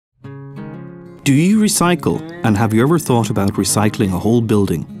Do you recycle, and have you ever thought about recycling a whole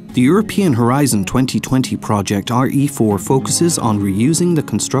building? The European Horizon 2020 project RE4 focuses on reusing the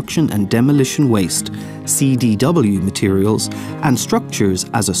construction and demolition waste, CDW materials, and structures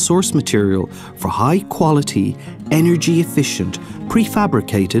as a source material for high-quality, energy-efficient,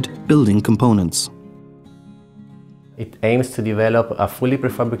 prefabricated building components. It aims to develop a fully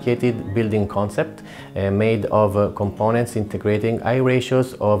prefabricated building concept made of components integrating high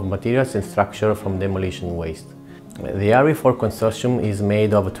ratios of materials and structure from demolition waste. The RE4 consortium is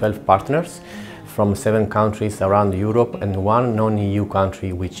made of 12 partners from 7 countries around Europe and 1 non-EU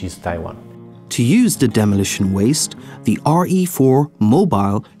country, which is Taiwan. To use the demolition waste, the RE4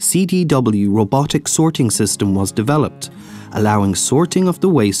 mobile CDW robotic sorting system was developed, allowing sorting of the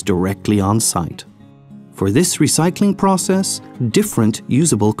waste directly on site. For this recycling process, different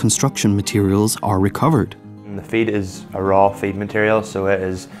usable construction materials are recovered. The feed is a raw feed material, so it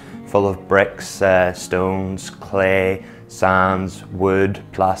is full of bricks, stones, clay, sands, wood,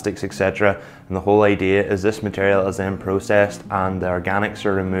 plastics, etc. And the whole idea is this material is then processed and the organics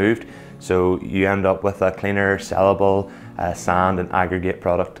are removed, so you end up with a cleaner, sellable sand and aggregate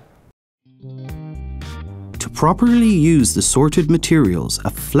product. To properly use the sorted materials, a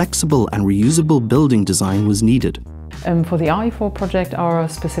flexible and reusable building design was needed. For the RE4 project, our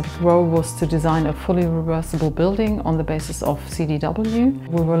specific role was to design a fully reversible building on the basis of CDW.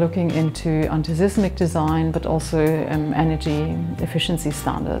 We were looking into anti-seismic design, but also energy efficiency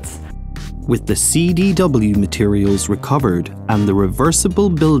standards. With the CDW materials recovered and the reversible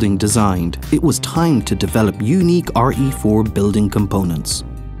building designed, it was time to develop unique RE4 building components.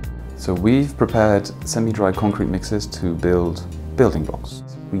 So we've prepared semi-dry concrete mixes to build building blocks.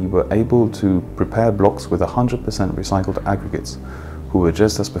 We were able to prepare blocks with 100% recycled aggregates, who were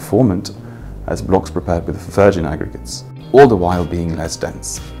just as performant as blocks prepared with virgin aggregates, all the while being less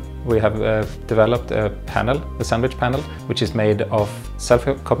dense. We have developed a panel, a sandwich panel, which is made of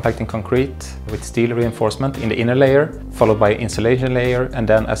self-compacting concrete with steel reinforcement in the inner layer, followed by insulation layer, and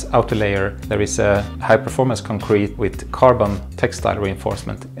then as outer layer there is a high-performance concrete with carbon textile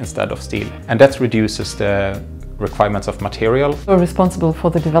reinforcement instead of steel. And that reduces the requirements of material. We're responsible for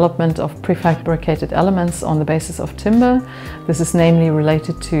the development of prefabricated elements on the basis of timber. This is namely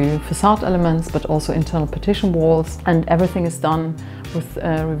related to facade elements, but also internal partition walls, and everything is done with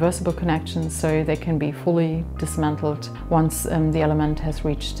reversible connections, so they can be fully dismantled once the element has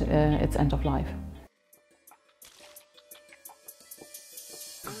reached its end of life.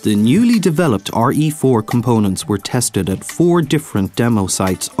 The newly developed RE4 components were tested at 4 different demo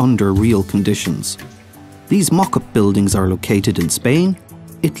sites under real conditions. These mock-up buildings are located in Spain,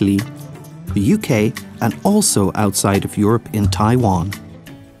 Italy, the UK, and also outside of Europe in Taiwan.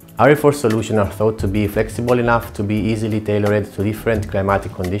 RE4 solutions are thought to be flexible enough to be easily tailored to different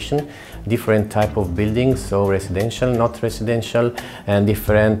climatic conditions, different type of buildings, so residential, not residential, and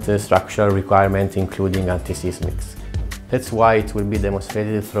different structural requirements including anti-seismics. That's why it will be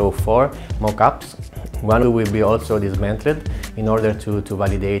demonstrated through 4 mock-ups. One will be also dismantled in order to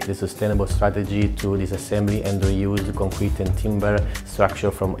validate the sustainable strategy to disassembly and reuse concrete and timber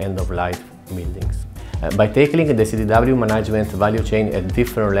structure from end-of-life buildings. By tackling the CDW management value chain at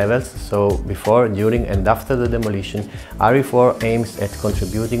different levels, so before, during and after the demolition, RE4 aims at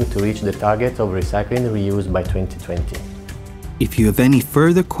contributing to reach the target of recycling and reuse by 2020. If you have any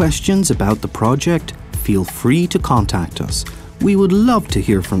further questions about the project, feel free to contact us. We would love to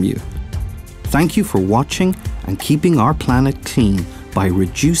hear from you. Thank you for watching and keeping our planet clean by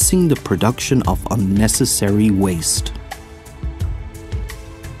reducing the production of unnecessary waste.